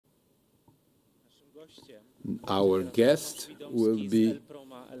Our guest will be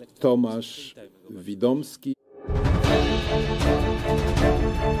Tomasz Widomski.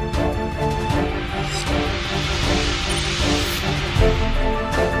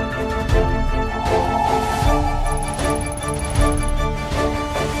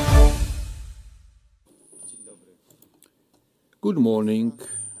 Good morning,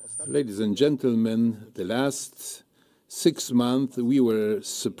 ladies and gentlemen. The last 6 months we were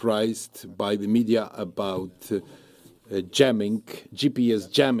surprised by the media about jamming, GPS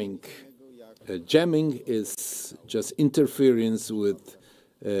jamming. Jamming is just interference with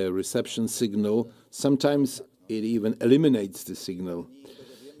reception signal. Sometimes it even eliminates the signal.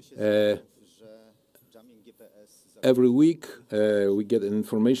 Every week we get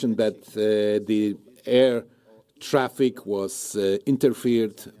information that the air traffic was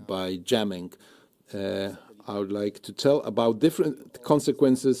interfered by jamming. I would like to tell about different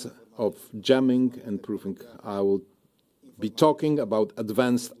consequences of jamming and proofing. I will be talking about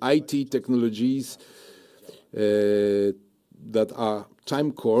advanced IT technologies that are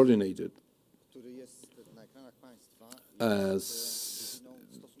time coordinated. This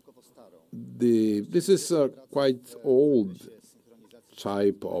is a quite old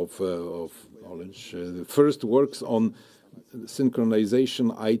type of knowledge. The first works on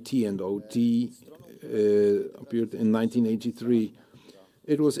synchronization IT and OT appeared in 1983.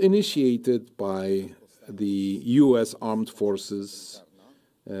 It was initiated by the U.S. Armed Forces.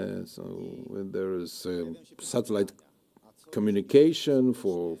 So there is satellite communication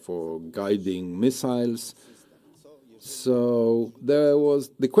for guiding missiles. So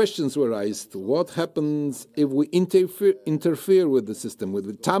the questions were raised: what happens if we interfere with the system,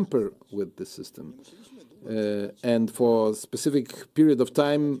 tamper with the system? And for a specific period of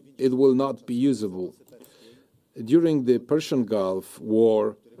time, it will not be usable. During the Persian Gulf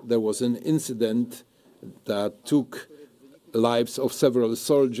War, there was an incident that took lives of several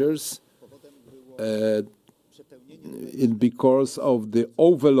soldiers because of the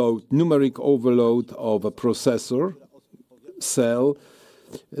numeric overload of a processor cell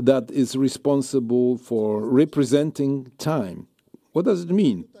that is responsible for representing time. What does it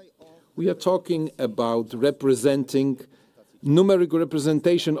mean? We are talking about representing numeric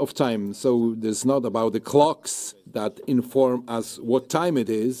representation of time. So it's not about the clocks that inform us what time it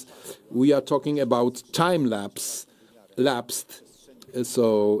is. We are talking about time lapsed.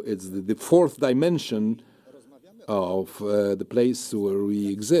 So it's the fourth dimension of the place where we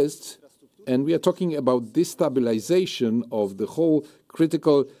exist. And we are talking about destabilization of the whole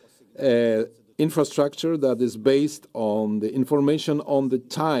critical infrastructure that is based on the information on the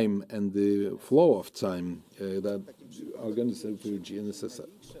time and the flow of time that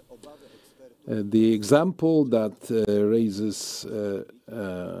the example that raises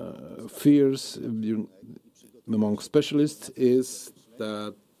fears among specialists is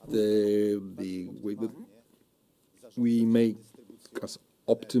that the way that we make as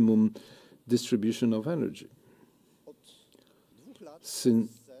optimum distribution of energy. Since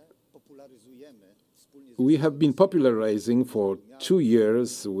we have been popularizing for 2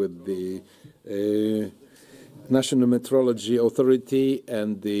 years with the National Meteorology Authority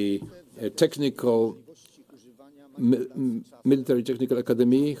and the Military Technical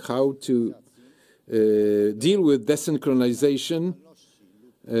Academy how to deal with desynchronization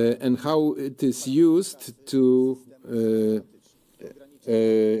and how it is used to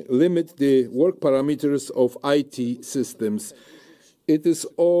limit the work parameters of IT systems.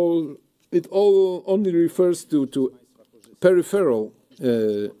 It all only refers to peripheral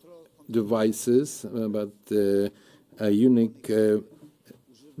devices, but a unique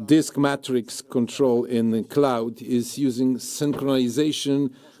disk matrix control in the cloud is using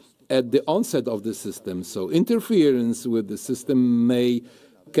synchronization at the onset of the system. So interference with the system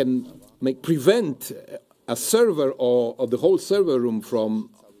can prevent a server or the whole server room from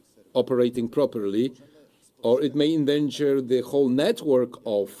operating properly, or it may endanger the whole network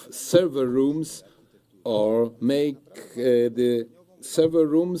of server rooms, or make the server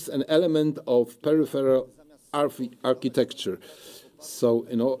rooms an element of peripheral architecture. So,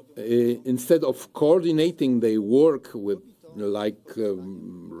 instead of coordinating their work with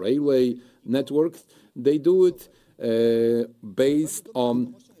railway networks, they do it based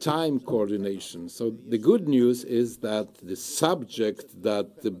on time coordination. So the good news is that the subject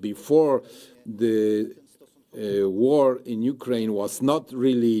that before the war in Ukraine was not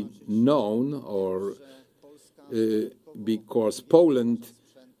really known, or because Poland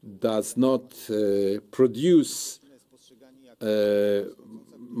does not produce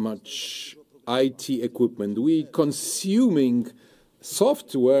much IT equipment. We consuming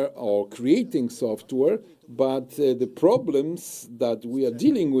software or creating software, but the problems that we are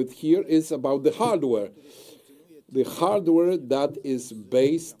dealing with here is about the hardware. The hardware that is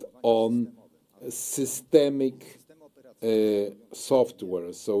based on systemic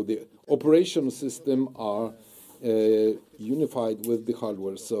software. So the operation system are unified with the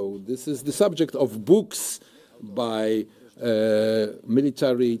hardware. So this is the subject of books by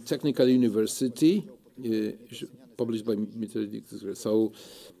Military Technical University, published by Military Technical University. So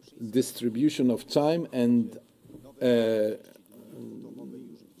distribution of time and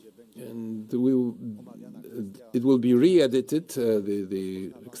it will be re-edited,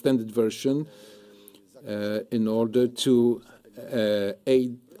 the extended version, in order to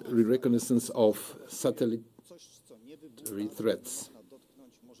aid reconnaissance of satellite threats.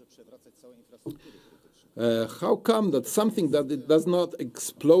 How come that something that it does not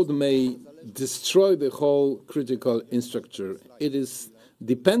explode may destroy the whole critical infrastructure? It is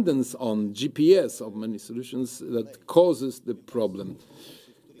dependence on GPS of many solutions that causes the problem.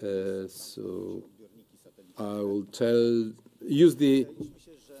 So I will use the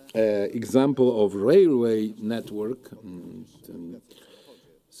example of railway network.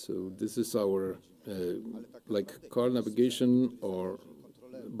 So this is our like car navigation,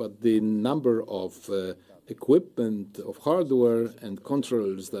 but the number of equipment, of hardware and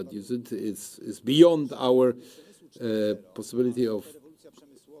controllers that use it is beyond our possibility of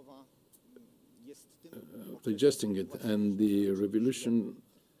digesting it. And the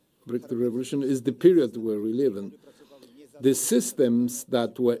breakthrough revolution is the period where we live in. The systems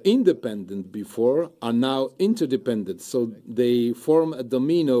that were independent before are now interdependent, so they form a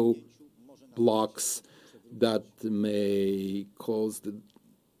domino blocks that may cause the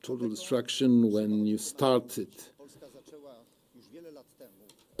total destruction when you start it.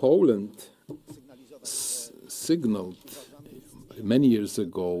 Poland signaled many years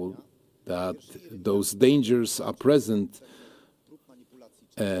ago that those dangers are present,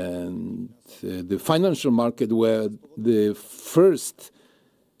 and the financial market were the first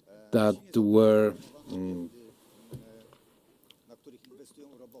that were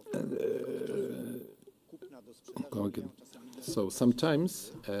so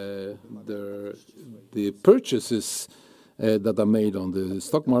sometimes the purchases that are made on the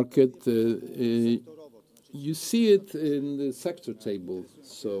stock market, you see it in the sector table.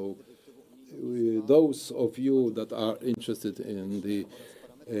 So those of you that are interested in the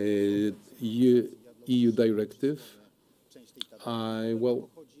EU directive, well,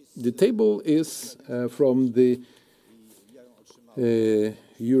 the table is from the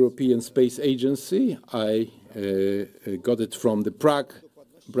European Space Agency. I got it from the Prague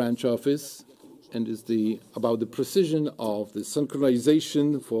branch office, and is about the precision of the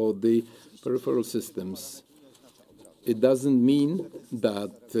synchronization for the peripheral systems. It doesn't mean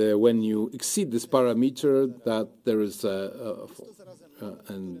that when you exceed this parameter that there is a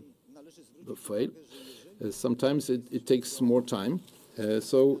fail. Sometimes it takes more time.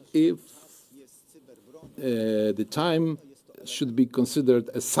 So if the time should be considered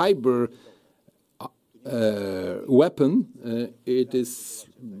a cyber weapon, it is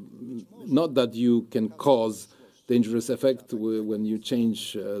not that you can cause dangerous effect when you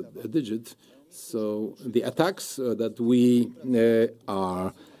change a digit. So the attacks that we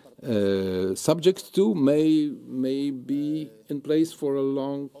are subject to may be in place for a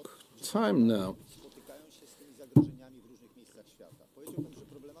long time now.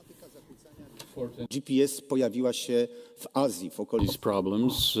 GPS pojawiła się w Azji, w okolicy. These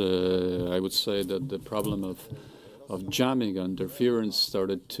problems, I would say that the problem of jamming and interference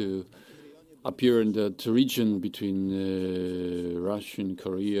started to appear in that region between Russia,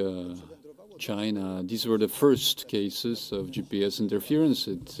 Korea, China. These were the first cases of GPS interference.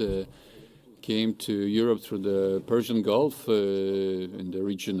 It came to Europe through the Persian Gulf, in the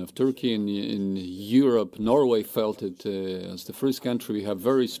region of Turkey. In Europe, Norway felt it as the first country. We have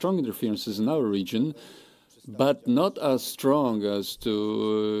very strong interferences in our region, but not as strong as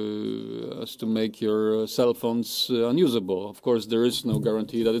to make your cell phones unusable. Of course, there is no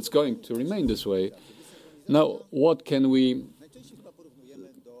guarantee that it's going to remain this way. Now, what can we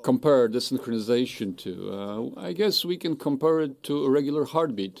compare the synchronization to? I guess we can compare it to a regular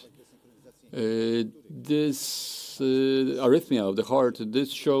heartbeat. This arrhythmia of the heart,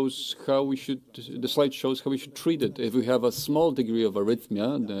 this shows how we should, the slide shows how we should treat it. If we have a small degree of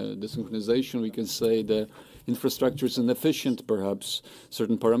arrhythmia, the synchronization, we can say the infrastructure is inefficient, perhaps.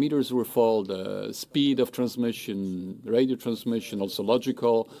 Certain parameters will fall, the speed of transmission, radio transmission, also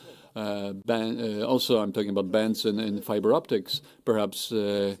logical. Also, I'm talking about bands and fiber optics. Perhaps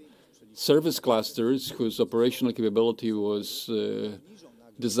service clusters whose operational capability was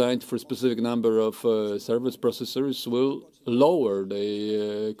designed for a specific number of service processors will lower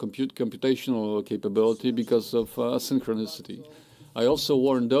the computational capability because of asynchronicity. I also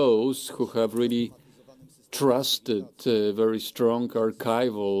warn those who have really trusted very strong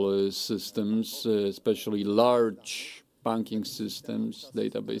archival systems, especially large banking systems,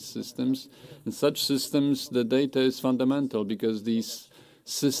 database systems. In such systems, the data is fundamental because these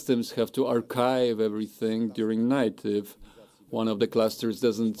systems have to archive everything during night. If one of the clusters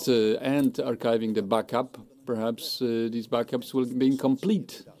doesn't end archiving the backup, perhaps these backups will be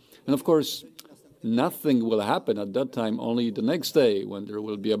incomplete. And of course, nothing will happen at that time, only the next day when there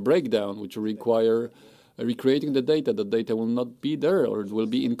will be a breakdown which will require recreating the data. The data will not be there or it will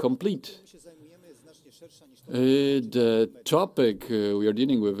be incomplete. The topic we are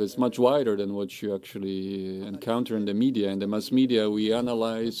dealing with is much wider than what you actually encounter in the media. In the mass media, we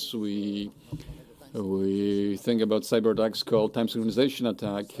analyze, we think about cyber attacks called time synchronization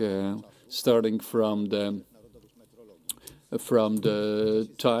attack, starting from the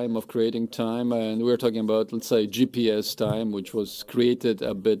time of creating time, and we're talking about, let's say, GPS time, which was created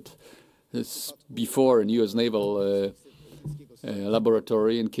a bit before in U.S. naval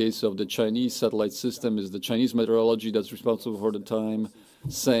laboratory. In case of the Chinese satellite system, is the Chinese meteorology that's responsible for the time.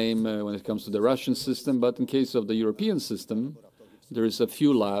 Same when it comes to the Russian system. But in case of the European system, there is a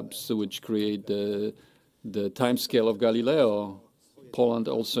few labs which create the time scale of Galileo. Poland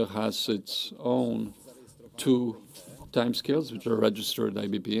also has its own 2 time scales which are registered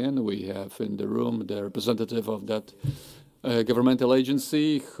IBPN. We have in the room the representative of that governmental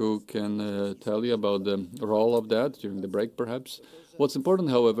agency who can tell you about the role of that during the break, perhaps. What's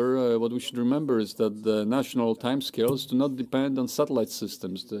important, however, what we should remember is that the national timescales do not depend on satellite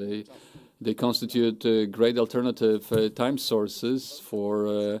systems. They constitute great alternative time sources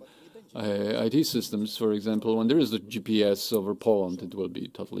for IT systems. For example, when there is a GPS over Poland, it will be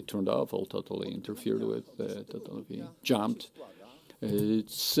totally turned off or totally interfered with, totally jammed.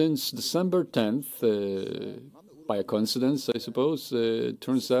 Since December 10th, by a coincidence, I suppose, it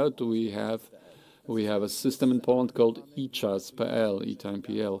turns out we have a system in Poland called eChas.pl,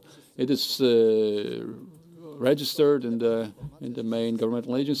 eTime.pl. It is registered in the main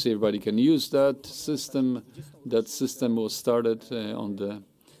governmental agency. Everybody can use that system. That system was started on the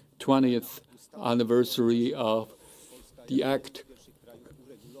 20th anniversary of the Act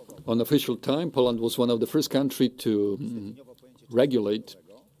on Official Time. Poland was one of the first countries to regulate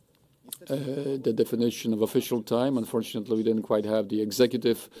the definition of official time. Unfortunately, we didn't quite have the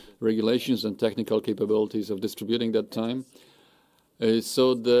executive regulations and technical capabilities of distributing that time.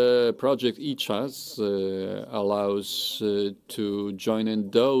 So the project eChas allows to join in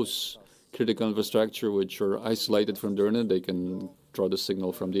those critical infrastructure which are isolated from the internet. They can draw the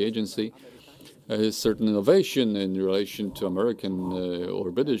signal from the agency. A certain innovation in relation to American or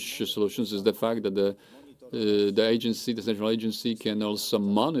British solutions is the fact that the agency, the central agency, can also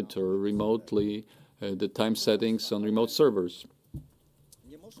monitor remotely the time settings on remote servers.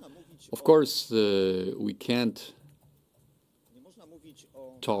 Of course, we can't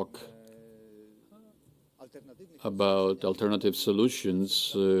talk about alternative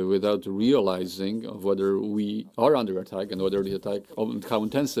solutions without realizing of whether we are under attack and whether the attack, how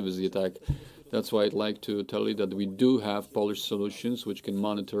intensive is the attack. That's why I'd like to tell you that we do have Polish solutions which can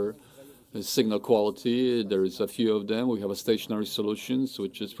monitor signal quality. There is a few of them. We have a stationary solutions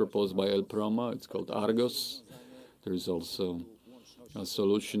which is proposed by ELPROMA. It's called Argos. There is also a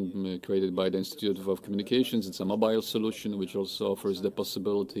solution created by the Institute of Communications. It's a mobile solution which also offers the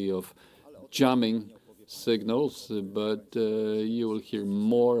possibility of jamming signals, but you will hear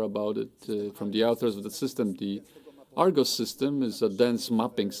more about it from the authors of the system. The Argos system is a dense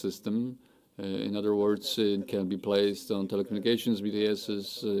mapping system. In other words, it can be placed on telecommunications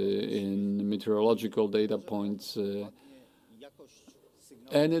BTSs, in meteorological data points,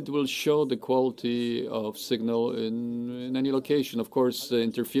 and it will show the quality of signal in any location. Of course,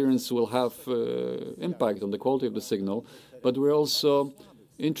 interference will have impact on the quality of the signal, but we're also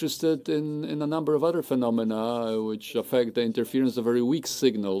interested in a number of other phenomena which affect the interference of very weak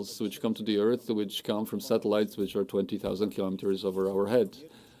signals which come to the Earth, which come from satellites which are 20,000 kilometers over our head.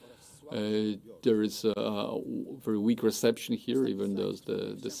 There is a very weak reception here, even though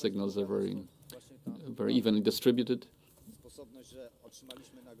the signals are very evenly distributed.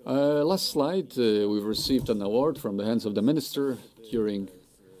 Last slide, we've received an award from the hands of the minister during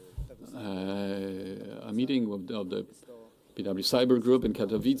a meeting of the PW Cyber Group in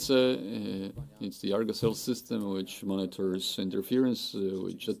Katowice. It's the Argos system which monitors interference,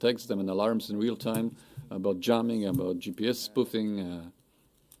 which detects them and alarms in real time about jamming, about GPS spoofing.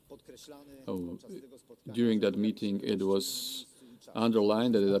 During that meeting, it was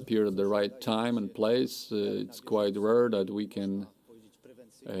underlined that it appeared at the right time and place. It's quite rare that we can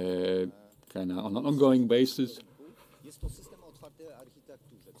kind of on an ongoing basis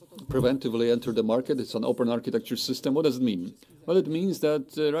preventively enter the market. It's an open architecture system. What does it mean? Well, it means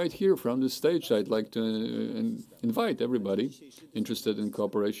that right here from this stage, I'd like to invite everybody interested in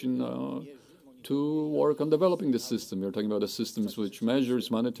cooperation to work on developing the system. We're talking about the systems which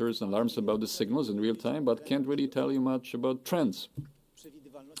measures, monitors, and learns about the signals in real time, but can't really tell you much about trends.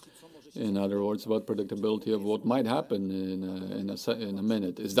 In other words, about predictability of what might happen in a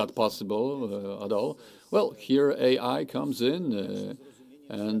minute. Is that possible at all? Well, here AI comes in,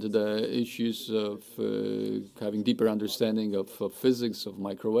 and the issues of having deeper understanding of physics, of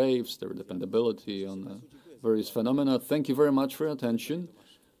microwaves, their dependability on various phenomena. Thank you very much for your attention.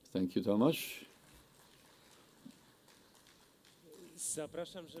 Thank you, Tomasz.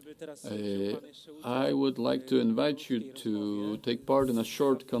 I would like to invite you to take part in a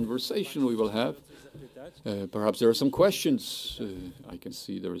short conversation we will have. Perhaps there are some questions. I can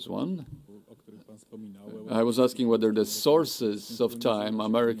see there is one. I was asking whether the sources of time,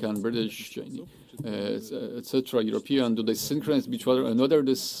 American, British, etc., European, do they synchronize with each other, and whether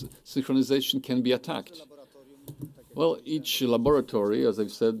this synchronization can be attacked? Well, each laboratory, as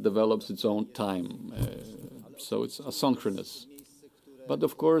I've said, develops its own time, so it's asynchronous. But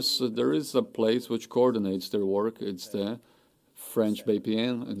of course, there is a place which coordinates their work. It's the French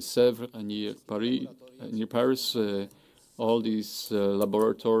BPN in Sèvres, near Paris. All these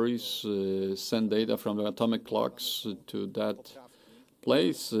laboratories send data from the atomic clocks to that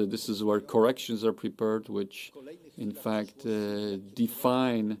place. This is where corrections are prepared, which in fact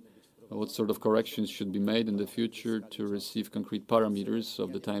define what sort of corrections should be made in the future to receive concrete parameters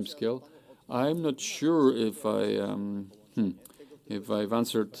of the time scale. I'm not sure if I've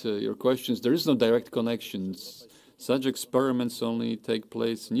answered your questions. There is no direct connections. Such experiments only take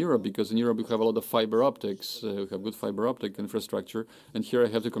place in Europe, because in Europe we have a lot of fiber optics. We have good fiber optic infrastructure. And here I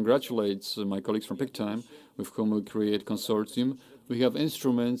have to congratulate my colleagues from PICTIME, with whom we create consortium. We have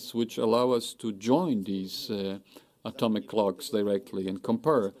instruments which allow us to join these atomic clocks directly and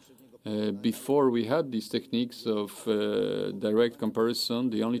compare. Before we had these techniques of direct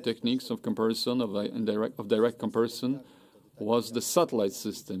comparison, the only techniques of comparison, of direct comparison, was the satellite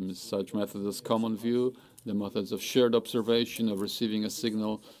systems, such methods as common view, the methods of shared observation, of receiving a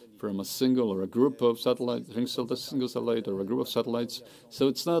signal from a single or a group of satellites, a single satellite or a group of satellites. So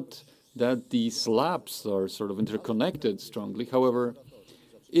it's not that these labs are sort of interconnected strongly. However,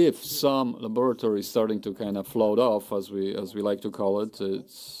 if some laboratory is starting to kind of float off, as we like to call it,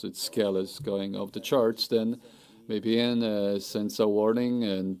 its scale is going off the charts, then BPN sends a warning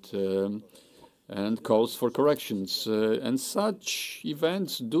and calls for corrections. And such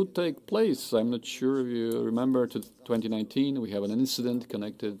events do take place. I'm not sure if you remember, to 2019, we have an incident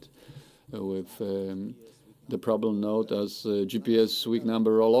connected with the problem note as GPS weak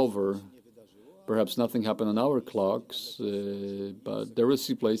number all over. Perhaps nothing happened on our clocks, but there were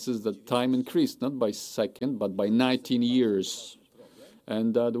places that time increased, not by second, but by 19 years.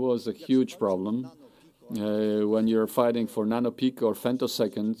 And that was a huge problem. When you're fighting for nanopeak or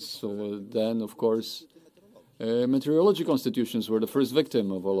femtoseconds, then, of course, meteorological institutions were the first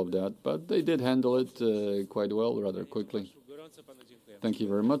victim of all of that, but they did handle it quite well, rather quickly. Thank you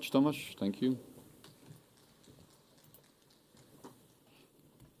very much, Tomasz. Thank you.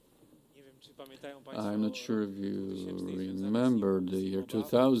 I'm not sure if you remember the year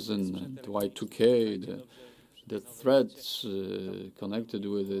 2000 and Y2K, the threats connected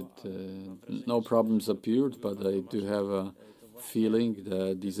with it. No problems appeared, but I do have a feeling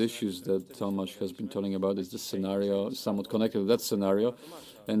that these issues that Tomasz has been telling about is the scenario, somewhat connected with that scenario.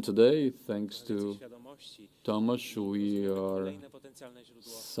 And today, thanks to Tomasz, we are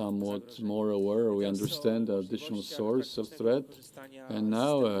somewhat more aware. We understand the additional source of threat. And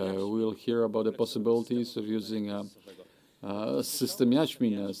now we'll hear about the possibilities of using a system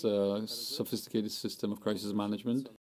Yashmin as a sophisticated system of crisis management.